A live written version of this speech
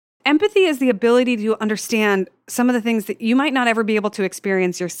Empathy is the ability to understand some of the things that you might not ever be able to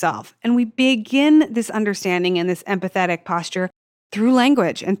experience yourself. And we begin this understanding and this empathetic posture through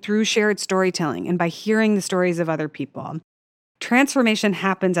language and through shared storytelling and by hearing the stories of other people. Transformation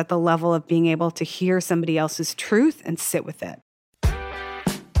happens at the level of being able to hear somebody else's truth and sit with it.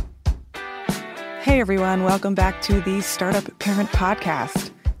 Hey everyone, welcome back to the Startup Parent Podcast.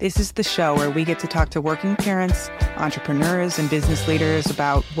 This is the show where we get to talk to working parents, entrepreneurs, and business leaders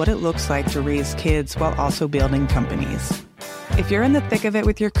about what it looks like to raise kids while also building companies. If you're in the thick of it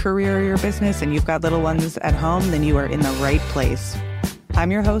with your career or your business and you've got little ones at home, then you are in the right place.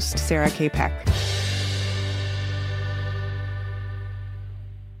 I'm your host, Sarah K. Peck.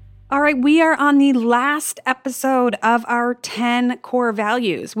 All right, we are on the last episode of our 10 core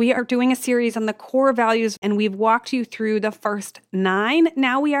values. We are doing a series on the core values, and we've walked you through the first 9.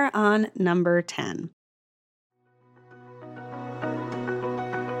 Now we are on number 10.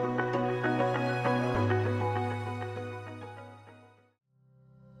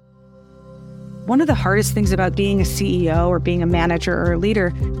 One of the hardest things about being a CEO or being a manager or a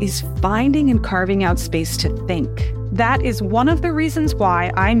leader is finding and carving out space to think. That is one of the reasons why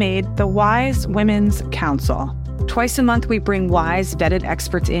I made the Wise Women's Council. Twice a month, we bring wise, vetted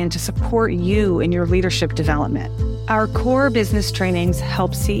experts in to support you in your leadership development. Our core business trainings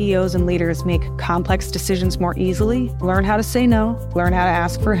help CEOs and leaders make complex decisions more easily, learn how to say no, learn how to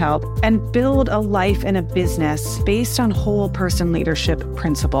ask for help, and build a life and a business based on whole person leadership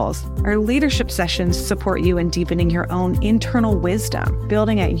principles. Our leadership sessions support you in deepening your own internal wisdom,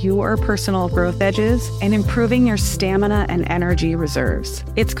 building at your personal growth edges, and improving your stamina and energy reserves.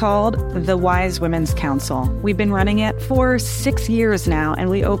 It's called the Wise Women's Council. We've been running it for 6 years now, and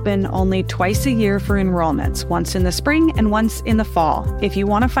we open only twice a year for enrollments, once in the spring and once in the fall. If you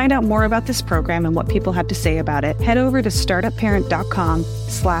want to find out more about this program and what people have to say about it, head over to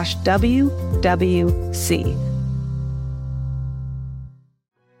startupparent.com/WWC.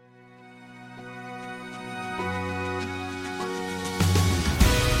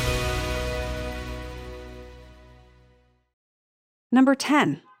 Number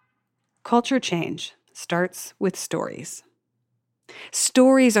 10, culture change starts with stories.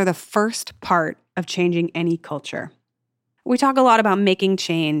 Stories are the first part of changing any culture. We talk a lot about making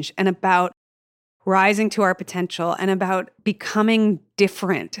change and about rising to our potential and about becoming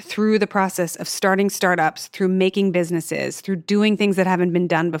different through the process of starting startups, through making businesses, through doing things that haven't been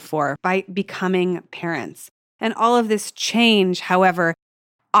done before, by becoming parents. And all of this change, however,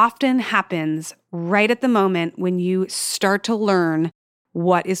 often happens right at the moment when you start to learn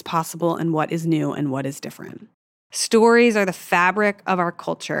what is possible and what is new and what is different. Stories are the fabric of our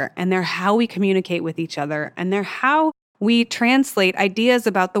culture, and they're how we communicate with each other, and they're how we translate ideas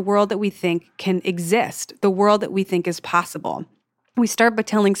about the world that we think can exist, the world that we think is possible. We start by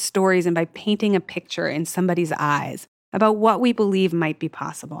telling stories and by painting a picture in somebody's eyes about what we believe might be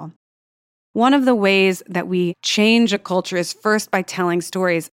possible. One of the ways that we change a culture is first by telling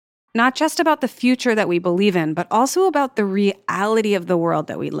stories, not just about the future that we believe in, but also about the reality of the world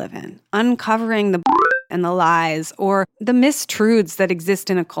that we live in, uncovering the and the lies or the mistruths that exist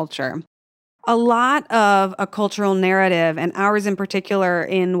in a culture. A lot of a cultural narrative, and ours in particular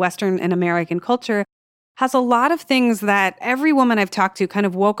in Western and American culture, has a lot of things that every woman I've talked to kind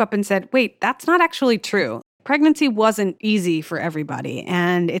of woke up and said, wait, that's not actually true. Pregnancy wasn't easy for everybody,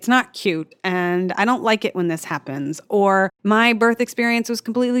 and it's not cute, and I don't like it when this happens, or my birth experience was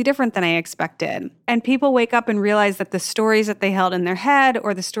completely different than I expected. And people wake up and realize that the stories that they held in their head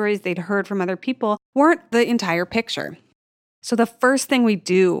or the stories they'd heard from other people weren't the entire picture. So the first thing we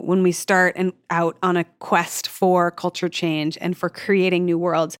do when we start out on a quest for culture change and for creating new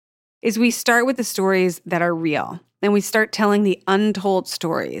worlds is we start with the stories that are real, and we start telling the untold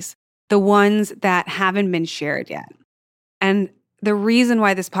stories, the ones that haven't been shared yet. And the reason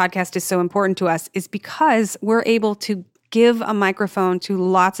why this podcast is so important to us is because we're able to give a microphone to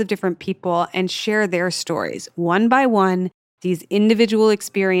lots of different people and share their stories, one by one, these individual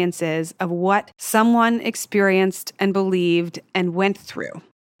experiences of what someone experienced and believed and went through.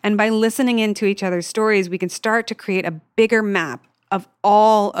 And by listening into each other's stories, we can start to create a bigger map of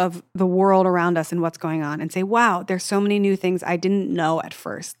all of the world around us and what's going on and say, wow, there's so many new things I didn't know at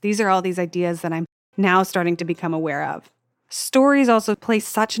first. These are all these ideas that I'm now starting to become aware of. Stories also play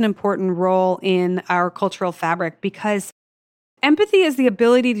such an important role in our cultural fabric because empathy is the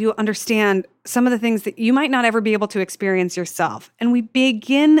ability to understand some of the things that you might not ever be able to experience yourself. And we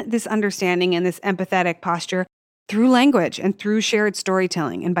begin this understanding and this empathetic posture through language and through shared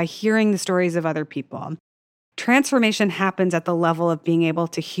storytelling and by hearing the stories of other people. Transformation happens at the level of being able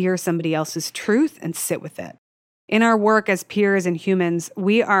to hear somebody else's truth and sit with it. In our work as peers and humans,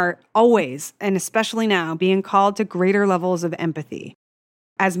 we are always, and especially now, being called to greater levels of empathy.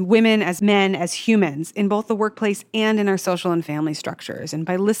 As women, as men, as humans, in both the workplace and in our social and family structures. And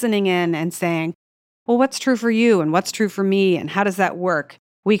by listening in and saying, well, what's true for you and what's true for me and how does that work?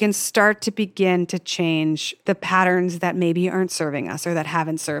 We can start to begin to change the patterns that maybe aren't serving us or that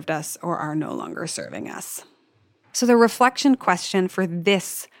haven't served us or are no longer serving us. So the reflection question for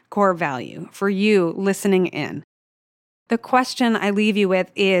this core value, for you listening in, the question I leave you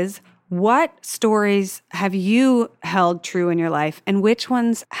with is, what stories have you held true in your life and which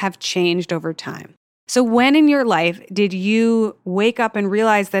ones have changed over time? So when in your life did you wake up and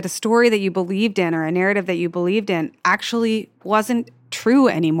realize that a story that you believed in or a narrative that you believed in actually wasn't true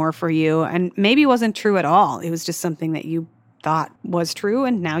anymore for you and maybe wasn't true at all? It was just something that you thought was true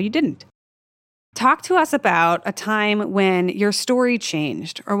and now you didn't. Talk to us about a time when your story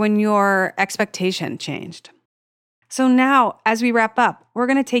changed or when your expectation changed. So now, as we wrap up, we're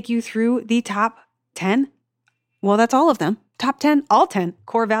going to take you through the top 10. Well, that's all of them. Top 10, all 10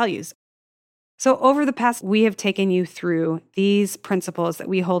 core values. So over the past, we have taken you through these principles that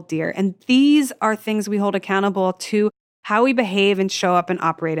we hold dear. And these are things we hold accountable to how we behave and show up and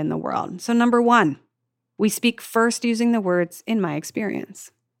operate in the world. So number 1, we speak first using the words "in my experience."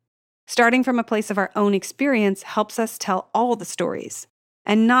 Starting from a place of our own experience helps us tell all the stories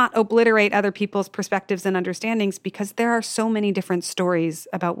and not obliterate other people's perspectives and understandings because there are so many different stories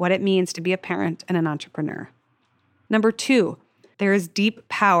about what it means to be a parent and an entrepreneur. Number 2, there is deep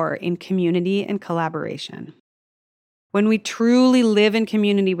power in community and collaboration. When we truly live in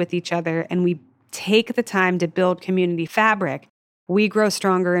community with each other and we take the time to build community fabric, we grow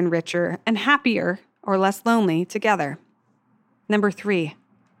stronger and richer and happier or less lonely together. Number 3,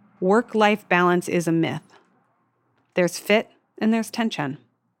 work-life balance is a myth. There's fit and there's tension.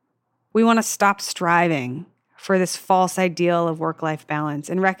 We want to stop striving for this false ideal of work-life balance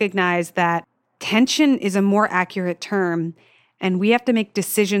and recognize that tension is a more accurate term, and we have to make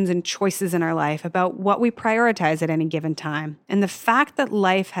decisions and choices in our life about what we prioritize at any given time. And the fact that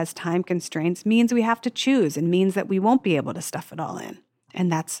life has time constraints means we have to choose and means that we won't be able to stuff it all in.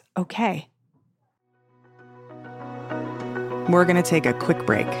 And that's okay. We're going to take a quick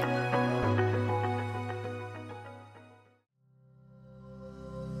break.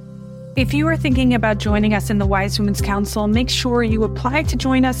 If you are thinking about joining us in the Wise Women's Council, make sure you apply to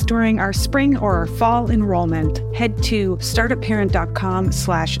join us during our spring or our fall enrollment. Head to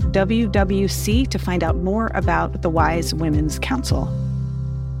startupparent.com/WWC to find out more about the Wise Women's Council.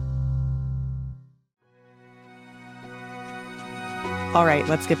 All right,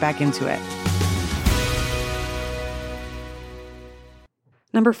 let's get back into it.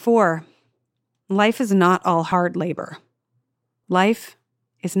 Number 4, life is not all hard labor. Life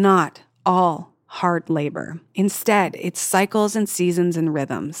is not all hard labor. Instead, it's cycles and seasons and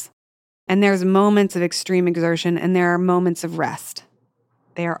rhythms. And there's moments of extreme exertion and there are moments of rest.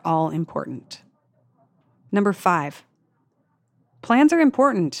 They are all important. Number 5, plans are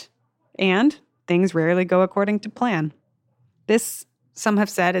important and things rarely go according to plan. This, some have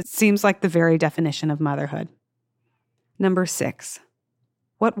said, it seems like the very definition of motherhood. Number 6,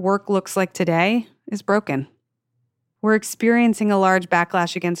 what work looks like today is broken. We're experiencing a large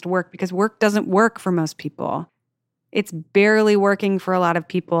backlash against work because work doesn't work for most people. It's barely working for a lot of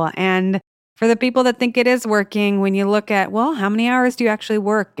people. And for the people that think it is working, when you look at, well, how many hours do you actually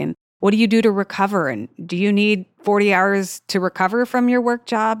work? And what do you do to recover? And do you need 40 hours to recover from your work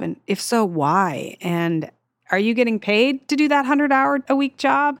job? And if so, why? And are you getting paid to do that 100-hour-a-week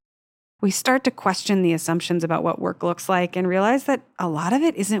job? We start to question the assumptions about what work looks like and realize that a lot of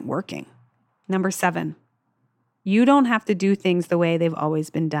it isn't working. Number 7, you don't have to do things the way they've always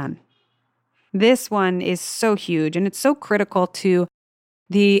been done. This one is so huge, and it's so critical to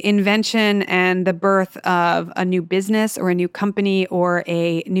the invention and the birth of a new business or a new company or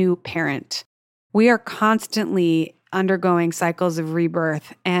a new parent. We are constantly undergoing cycles of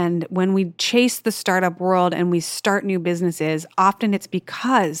rebirth, and when we chase the startup world and we start new businesses, often it's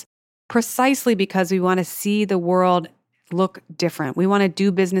precisely because we want to see the world look different. We want to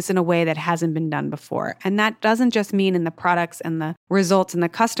do business in a way that hasn't been done before. And that doesn't just mean in the products and the results and the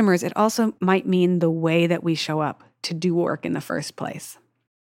customers. It also might mean the way that we show up to do work in the first place.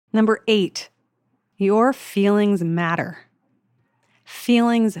 Number 8, your feelings matter.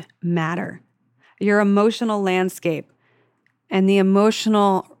 Feelings matter. Your emotional landscape and the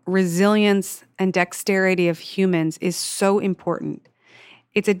emotional resilience and dexterity of humans is so important.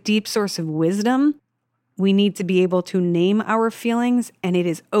 It's a deep source of wisdom. We need to be able to name our feelings, and it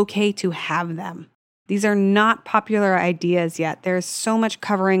is okay to have them. These are not popular ideas yet. There's so much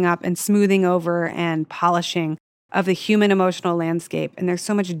covering up and smoothing over and polishing of the human emotional landscape. And there's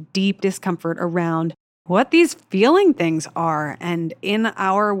so much deep discomfort around what these feeling things are. And in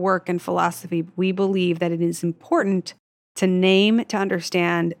our work and philosophy, we believe that it is important to name, to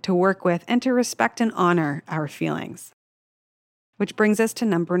understand, to work with, and to respect and honor our feelings. Which brings us to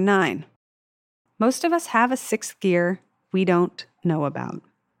number 9. Most of us have a 6th gear we don't know about.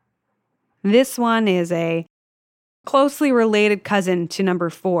 This one is a closely related cousin to number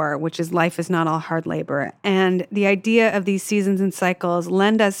 4, which is life is not all hard labor. And the idea of these seasons and cycles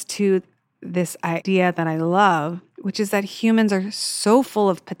lend us to this idea that I love, which is that humans are so full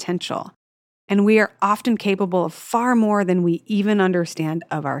of potential, and we are often capable of far more than we even understand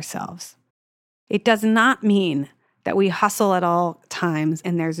of ourselves. It does not mean that we hustle at all times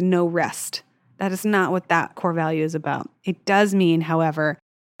and there's no rest. That is not what that core value is about. It does mean, however,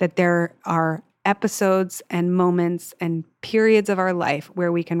 that there are episodes and moments and periods of our life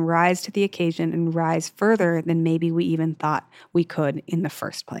where we can rise to the occasion and rise further than maybe we even thought we could in the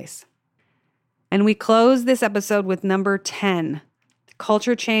first place. And we close this episode with number 10.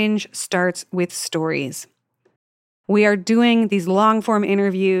 Culture change starts with stories. We are doing these long-form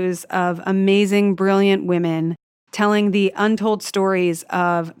interviews of amazing, brilliant women telling the untold stories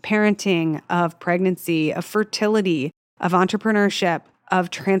of parenting, of pregnancy, of fertility, of entrepreneurship, of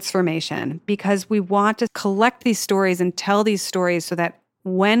transformation, because we want to collect these stories and tell these stories so that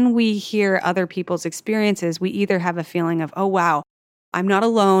when we hear other people's experiences, we either have a feeling of, oh, wow, I'm not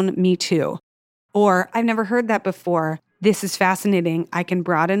alone, me too. Or I've never heard that before. This is fascinating. I can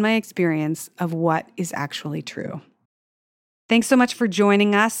broaden my experience of what is actually true. Thanks so much for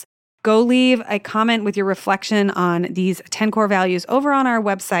joining us. Go leave a comment with your reflection on these 10 core values over on our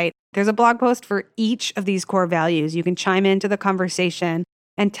website. There's a blog post for each of these core values. You can chime into the conversation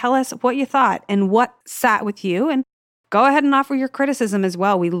and tell us what you thought and what sat with you. And go ahead and offer your criticism as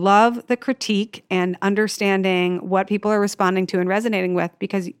well. We love the critique and understanding what people are responding to and resonating with,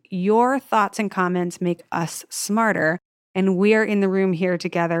 because your thoughts and comments make us smarter. And we're in the room here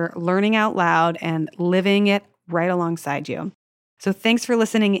together, learning out loud and living it right alongside you. So thanks for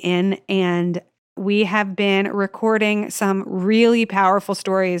listening in. And we have been recording some really powerful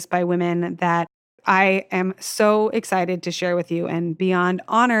stories by women that I am so excited to share with you, and beyond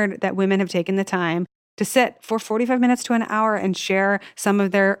honored that women have taken the time to sit for 45 minutes to an hour and share some of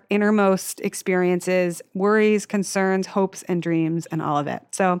their innermost experiences, worries, concerns, hopes, and dreams, and all of it.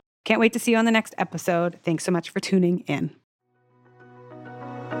 So can't wait to see you on the next episode. Thanks so much for tuning in.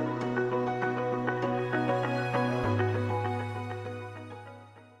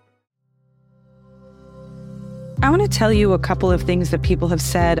 I want to tell you a couple of things that people have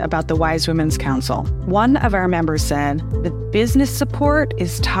said about the Wise Women's Council. One of our members said that business support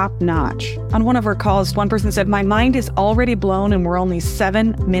is top-notch. On one of our calls, one person said, "My mind is already blown and we're only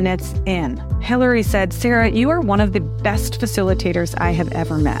 7 minutes in." Hillary said, "Sarah, you are one of the best facilitators I have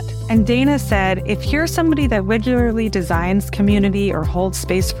ever met." And Dana said, "If you're somebody that regularly designs community or holds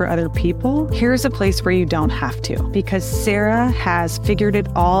space for other people, here's a place where you don't have to, because Sarah has figured it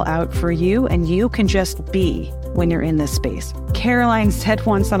all out for you and you can just be when you're in this space." Caroline said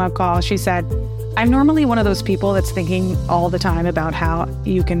once on a call, she said, "I'm normally one of those people that's thinking all the time about how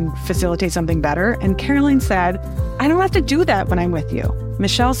you can facilitate something better." And Caroline said, "I don't have to do that when I'm with you."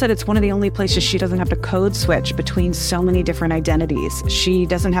 Michelle said it's one of the only places she doesn't have to code switch between so many different identities. She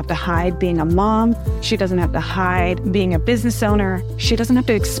doesn't have to hide being a mom. She doesn't have to hide being a business owner. She doesn't have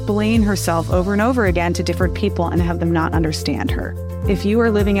to explain herself over and over again to different people and have them not understand her. If you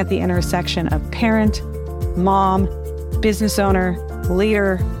are living at the intersection of parent, mom, business owner,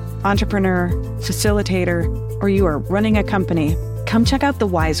 leader, entrepreneur, facilitator, or you are running a company, come check out the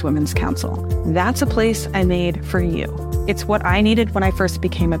Wise Women's Council. That's a place I made for you. It's what I needed when I first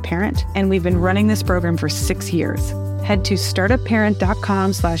became a parent, and we've been running this program for 6 years. Head to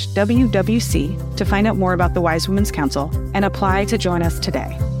startupparent.com/WWC to find out more about the Wise Women's Council and apply to join us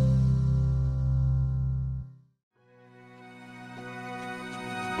today.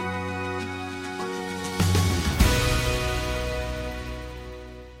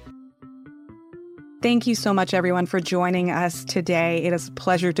 Thank you so much, everyone, for joining us today. It is a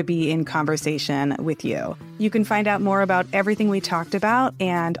pleasure to be in conversation with you. You can find out more about everything we talked about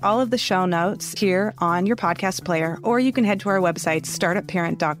and all of the show notes here on your podcast player, or you can head to our website,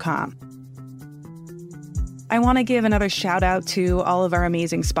 startupparent.com. I want to give another shout out to all of our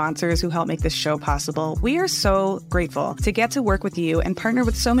amazing sponsors who help make this show possible. We are so grateful to get to work with you and partner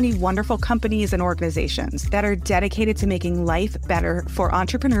with so many wonderful companies and organizations that are dedicated to making life better for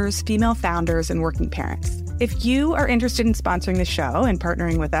entrepreneurs, female founders, and working parents. If you are interested in sponsoring the show and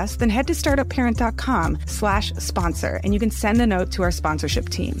partnering with us, then head to startupparent.com/sponsor and you can send a note to our sponsorship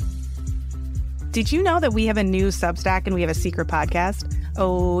team. Did you know that we have a new Substack and we have a secret podcast?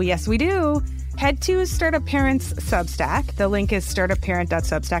 Oh, yes, we do. Head to Startup Parents Substack. The link is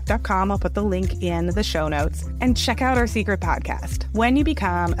startupparent.substack.com. I'll put the link in the show notes. And check out our secret podcast. When you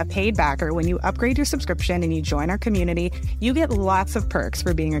become a paid backer, when you upgrade your subscription and you join our community, you get lots of perks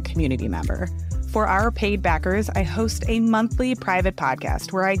for being a community member. For our paid backers, I host a monthly private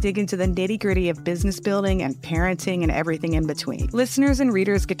podcast where I dig into the nitty-gritty of business building and parenting and everything in between. Listeners and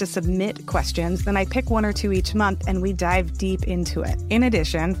readers get to submit questions, then I pick one or two each month and we dive deep into it. In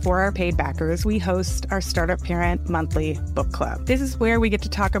addition, for our paid backers, we host our Startup Parent Monthly Book Club. This is where we get to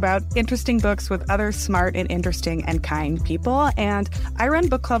talk about interesting books with other smart and interesting and kind people, and I run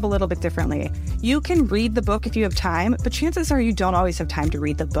book club a little bit differently. You can read the book if you have time, but chances are you don't always have time to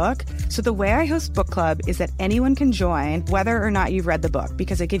read the book. So the way I host book club is that anyone can join whether or not you've read the book,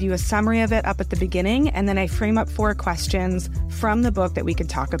 because I give you a summary of it up at the beginning and then I frame up 4 questions from the book that we can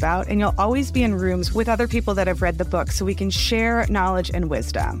talk about, and you'll always be in rooms with other people that have read the book so we can share knowledge and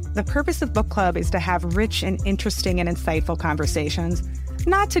wisdom. The purpose of book club is to have rich and interesting and insightful conversations,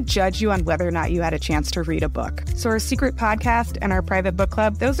 not to judge you on whether or not you had a chance to read a book. So our secret podcast and our private book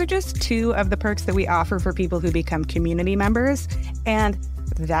club, those are just 2 of the perks that we offer for people who become community members. And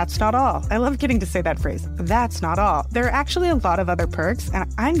that's not all. I love getting to say that phrase. That's not all. There are actually a lot of other perks,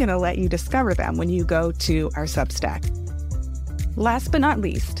 and I'm going to let you discover them when you go to our Substack. Last but not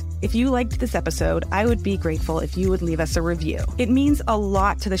least, if you liked this episode, I would be grateful if you would leave us a review. It means a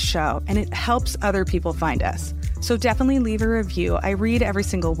lot to the show, and it helps other people find us. So definitely leave a review. I read every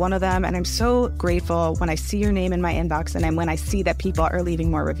single one of them, and I'm so grateful when I see your name in my inbox and when I see that people are leaving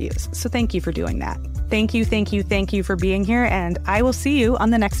more reviews. So thank you for doing that. Thank you for being here, and I will see you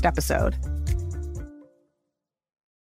on the next episode.